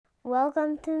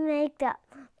Welcome to Make Up,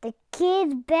 the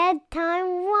kids'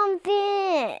 bedtime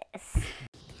rumpus.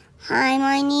 Hi,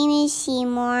 my name is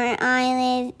Seymour.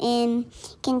 I live in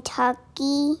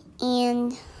Kentucky,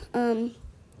 and I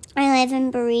live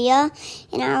in Berea,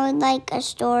 and I would like a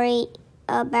story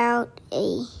about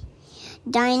a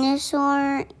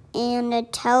dinosaur and a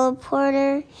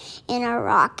teleporter and a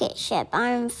rocket ship.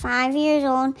 I'm 5 years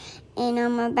old, and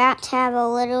I'm about to have a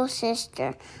little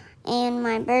sister, and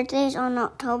my birthday is on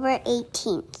October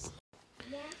 18th.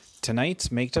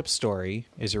 Tonight's made-up story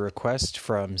is a request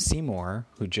from Seymour,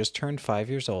 who just turned 5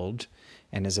 years old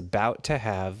and is about to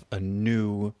have a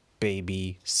new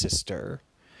baby sister.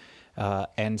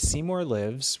 And Seymour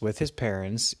lives with his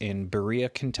parents in Berea,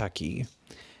 Kentucky.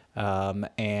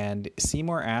 And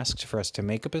Seymour asked for us to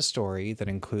make up a story that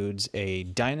includes a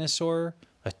dinosaur,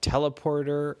 a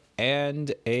teleporter,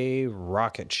 and a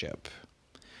rocket ship.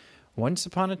 Once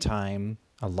upon a time,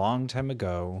 a long time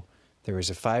ago, there was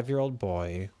a 5-year-old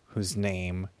boy whose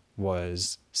name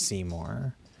was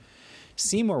Seymour.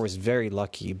 Seymour was very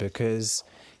lucky because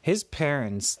his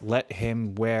parents let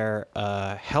him wear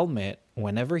a helmet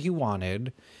whenever he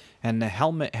wanted, and the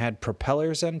helmet had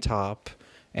propellers on top,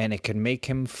 and it could make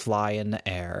him fly in the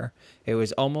air. It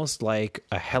was almost like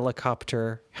a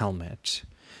helicopter helmet.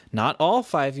 Not all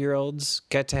 5-year-olds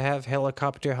get to have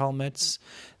helicopter helmets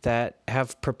that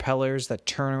have propellers that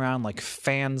turn around like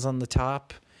fans on the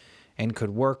top and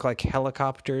could work like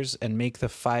helicopters and make the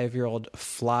 5-year-old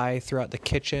fly throughout the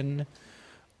kitchen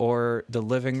or the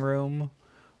living room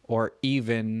or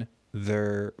even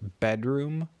their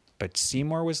bedroom. But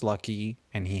Seymour was lucky,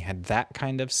 and he had that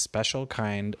kind of special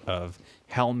kind of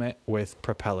helmet with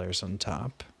propellers on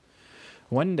top.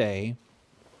 One day,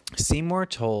 Seymour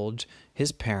told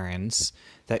his parents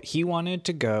that he wanted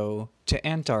to go to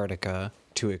Antarctica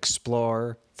to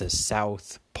explore the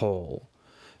South Pole,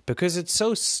 because it's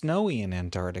so snowy in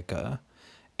Antarctica,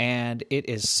 and it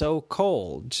is so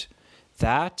cold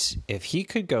that if he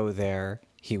could go there,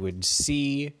 he would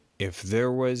see if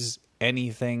there was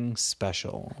anything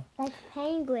special. Like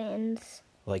penguins.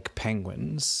 Like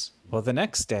penguins. Well, the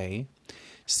next day,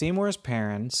 Seymour's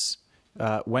parents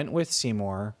went with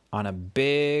Seymour on a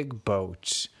big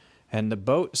boat, and the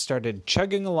boat started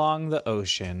chugging along the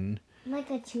ocean. Like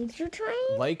a choo-choo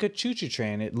train? Like a choo-choo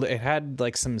train. It had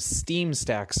like some steam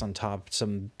stacks on top,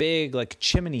 some big like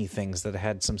chimney things that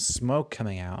had some smoke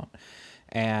coming out.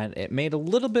 And it made a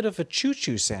little bit of a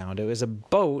choo-choo sound. It was a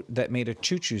boat that made a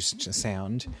choo-choo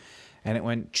sound. And it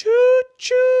went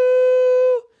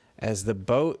choo-choo as the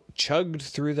boat chugged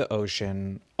through the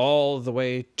ocean all the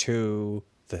way to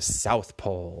the South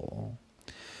Pole.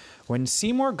 When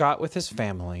Seymour got with his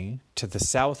family to the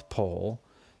South Pole,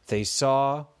 they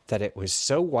saw that it was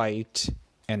so white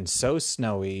and so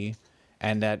snowy,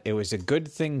 and that it was a good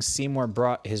thing Seymour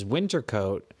brought his winter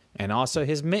coat and also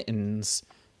his mittens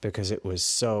because it was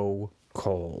so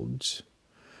cold.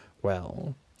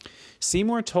 Well,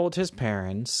 Seymour told his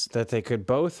parents that they could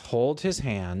both hold his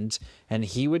hand and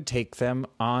he would take them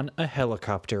on a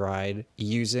helicopter ride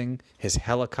using his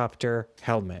helicopter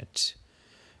helmet.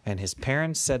 And his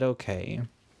parents said okay.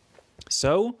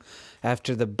 So,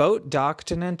 after the boat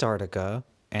docked in Antarctica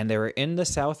and they were in the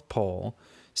South Pole,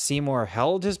 Seymour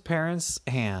held his parents'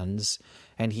 hands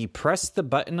and he pressed the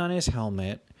button on his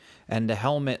helmet, and the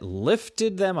helmet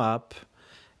lifted them up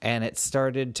and it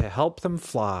started to help them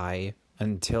fly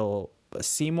until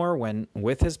Seymour went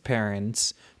with his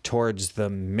parents towards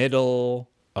the middle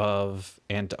of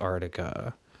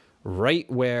Antarctica, right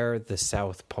where the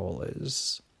South Pole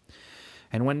is.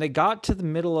 And when they got to the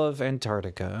middle of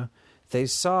Antarctica, they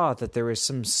saw that there was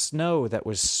some snow that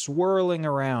was swirling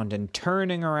around and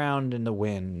turning around in the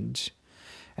wind.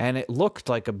 And it looked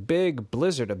like a big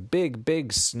blizzard, a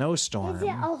big snowstorm. Is it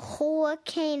a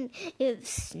hurricane of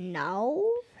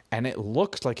snow? And it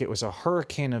looked like it was a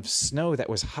hurricane of snow that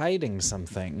was hiding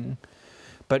something.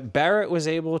 But Barrett was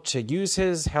able to use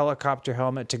his helicopter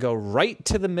helmet to go right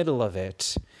to the middle of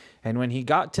it. And when he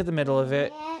got to the middle of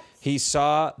it, he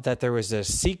saw that there was a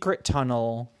secret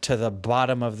tunnel to the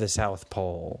bottom of the South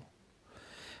Pole.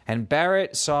 And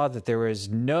Barrett saw that there was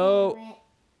no...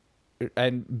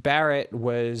 And Barrett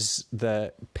was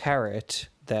the parrot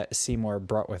that Seymour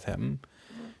brought with him.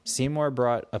 Seymour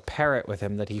brought a parrot with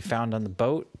him that he found on the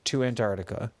boat to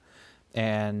Antarctica.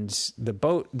 And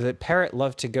the parrot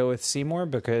loved to go with Seymour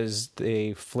because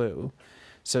they flew.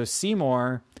 So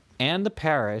Seymour and the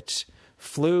parrot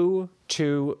flew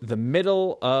to the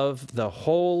middle of the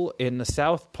hole in the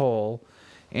South Pole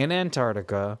in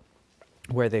Antarctica,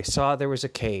 where they saw there was a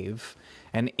cave.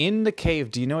 And in the cave,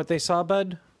 do you know what they saw,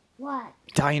 Bud? What?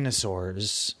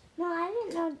 Dinosaurs. Well, I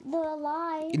didn't know they're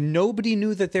alive. Nobody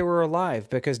knew that they were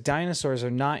alive because dinosaurs are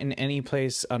not in any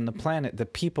place on the planet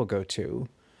that people go to.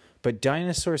 But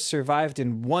dinosaurs survived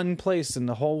in one place in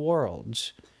the whole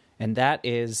world, and that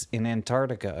is in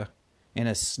Antarctica, in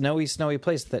a snowy, snowy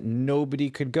place that nobody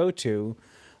could go to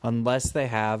unless they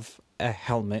have a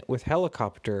helmet with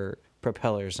helicopter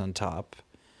propellers on top.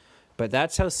 But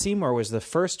that's how Seymour was the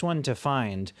first one to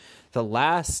find the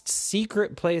last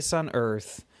secret place on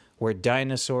Earth where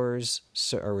dinosaurs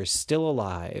are still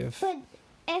alive.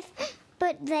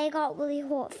 But they got really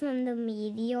hot from the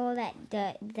meteor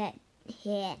that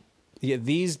hit. Yeah,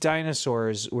 these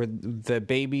dinosaurs were the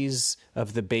babies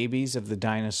of the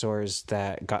dinosaurs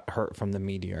that got hurt from the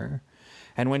meteor.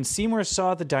 And when Seymour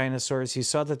saw the dinosaurs, he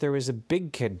saw that there was a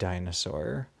big kid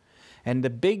dinosaur. And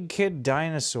the big kid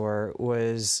dinosaur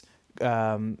was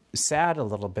sad a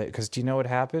little bit because do you know what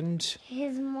happened?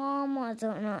 His mom was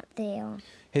not there.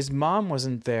 His mom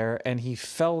wasn't there, and he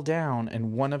fell down,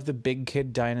 and one of the big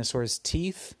kid dinosaur's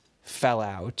teeth fell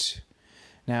out.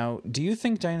 Now, do you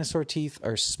think dinosaur teeth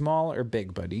are small or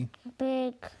big, buddy?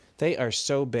 Big. They are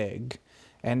so big.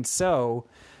 And so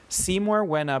Seymour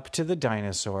went up to the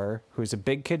dinosaur, who's a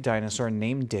big kid dinosaur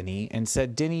named Dinny, and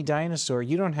said, Dinny dinosaur,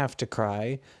 you don't have to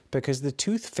cry because the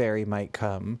tooth fairy might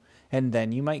come, and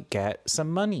then you might get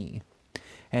some money.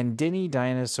 And Dinny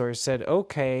dinosaur said,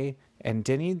 okay. And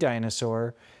Dinny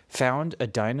dinosaur found a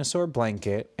dinosaur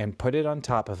blanket and put it on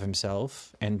top of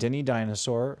himself. And Dinny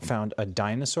dinosaur found a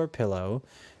dinosaur pillow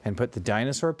and put the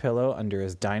dinosaur pillow under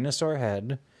his dinosaur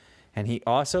head. And he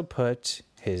also put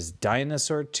his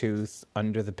dinosaur tooth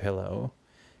under the pillow.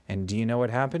 And do you know what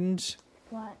happened?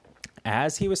 What?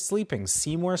 As he was sleeping,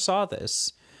 Seymour saw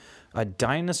this. A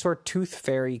dinosaur tooth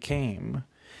fairy came.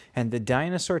 And the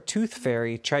dinosaur tooth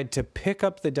fairy tried to pick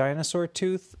up the dinosaur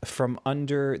tooth from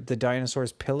under the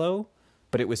dinosaur's pillow,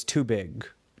 but it was too big.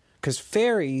 Because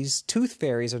tooth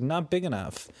fairies, are not big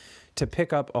enough to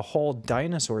pick up a whole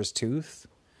dinosaur's tooth.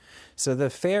 So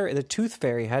the tooth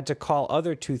fairy had to call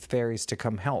other tooth fairies to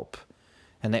come help.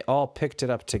 And they all picked it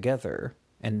up together.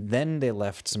 And then they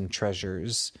left some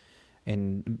treasures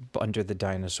under the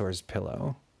dinosaur's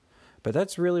pillow. But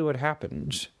that's really what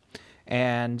happened.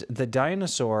 And the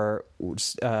dinosaur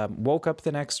woke up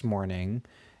the next morning,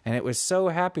 and it was so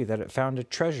happy that it found a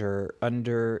treasure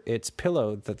under its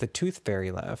pillow that the tooth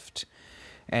fairy left.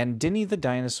 And Dinny the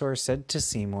dinosaur said to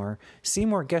Seymour,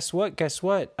 Seymour, guess what? Guess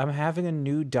what? I'm having a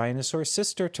new dinosaur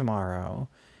sister tomorrow.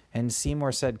 And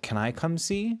Seymour said, can I come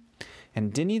see?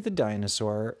 And Dinny the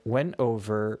dinosaur went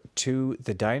over to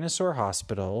the dinosaur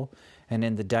hospital, and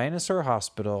in the dinosaur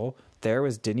hospital, there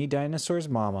was Dinny Dinosaur's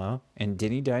mama and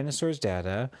Dinny Dinosaur's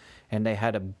dada, and they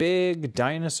had a big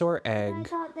dinosaur egg. I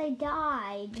thought they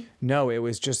died. No, it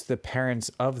was just the parents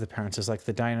of the parents. It's like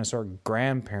the dinosaur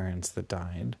grandparents that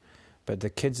died. But the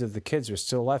kids of the kids were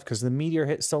still alive because the meteor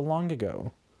hit so long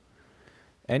ago.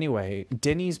 Anyway,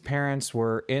 Dinny's parents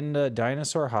were in the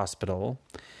dinosaur hospital,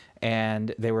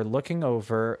 and they were looking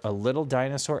over a little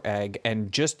dinosaur egg,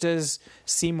 and just as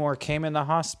Seymour came in the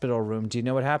hospital room, do you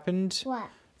know what happened? What?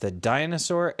 The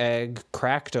dinosaur egg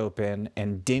cracked open,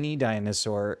 and Dinny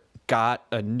Dinosaur got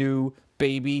a new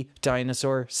baby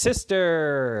dinosaur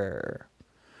sister.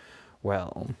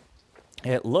 Well,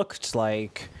 it looked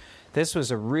like this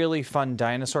was a really fun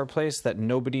dinosaur place that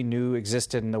nobody knew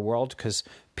existed in the world because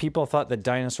people thought that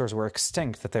dinosaurs were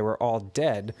extinct, that they were all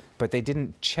dead, but they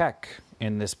didn't check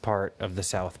in this part of the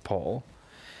South Pole.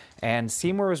 And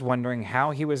Seymour was wondering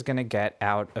how he was going to get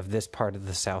out of this part of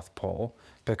the South Pole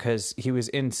because he was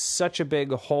in such a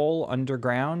big hole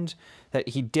underground that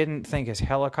he didn't think his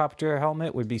helicopter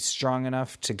helmet would be strong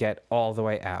enough to get all the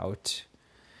way out.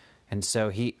 And so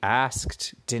he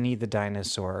asked Dinny the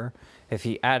dinosaur if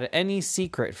he had any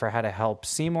secret for how to help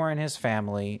Seymour and his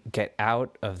family get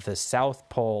out of the South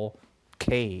Pole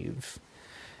cave.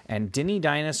 And Dinny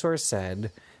Dinosaur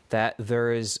said that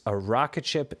there is a rocket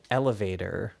ship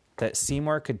elevator that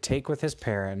Seymour could take with his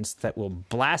parents that will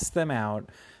blast them out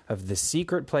of the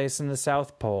secret place in the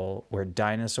South Pole where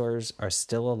dinosaurs are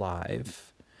still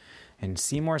alive. And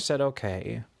Seymour said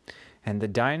okay. And the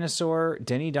dinosaur,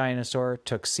 Dinny Dinosaur,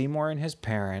 took Seymour and his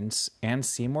parents and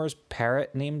Seymour's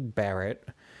parrot named Barrett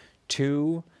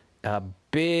to a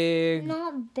big...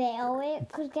 Not Barrett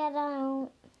could get out.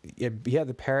 Yeah,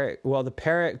 the parrot... Well, the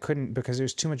parrot couldn't because there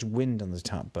was too much wind on the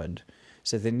top, bud.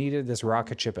 So they needed this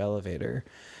rocket ship elevator.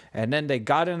 And then they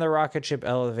got in the rocket ship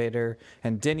elevator,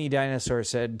 and Dinny Dinosaur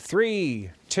said,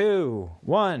 3, 2,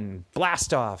 1,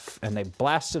 blast off. And they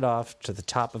blasted off to the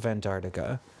top of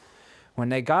Antarctica. When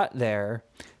they got there,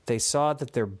 they saw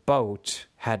that their boat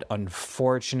had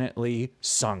unfortunately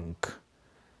sunk.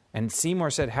 And Seymour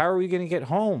said, how are we going to get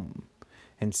home?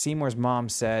 And Seymour's mom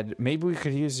said, maybe we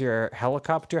could use your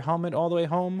helicopter helmet all the way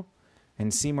home.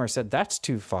 And Seymour said, that's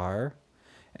too far.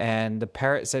 And the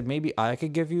parrot said, maybe I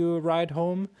could give you a ride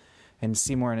home. And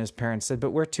Seymour and his parents said,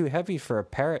 but we're too heavy for a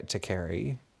parrot to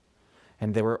carry.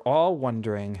 And they were all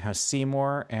wondering how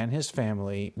Seymour and his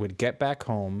family would get back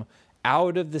home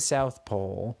out of the South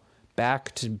Pole,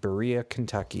 back to Berea,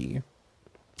 Kentucky.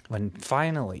 When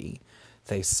finally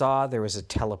they saw there was a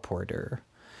teleporter.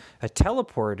 A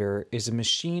teleporter is a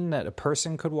machine that a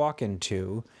person could walk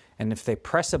into, and if they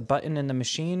press a button in the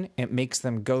machine, it makes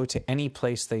them go to any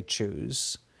place they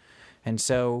choose. And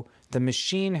so the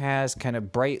machine has kind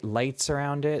of bright lights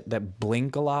around it that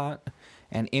blink a lot,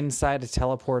 and inside a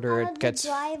teleporter it gets... the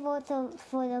driver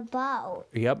for the boat.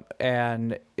 Yep,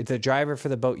 and the driver for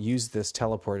the boat used this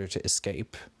teleporter to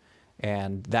escape,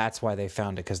 and that's why they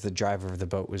found it, because the driver of the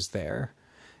boat was there.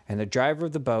 And the driver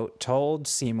of the boat told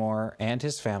Seymour and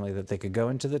his family that they could go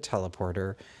into the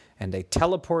teleporter, and they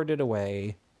teleported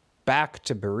away back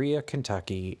to Berea,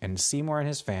 Kentucky, and Seymour and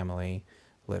his family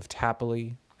lived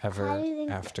happily ever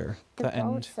after. The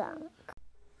end. Sunk?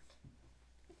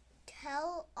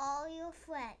 Tell all your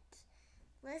friends.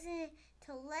 Listen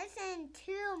to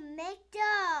Make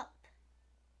Up.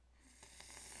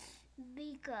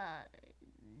 Because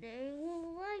they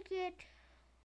will like it.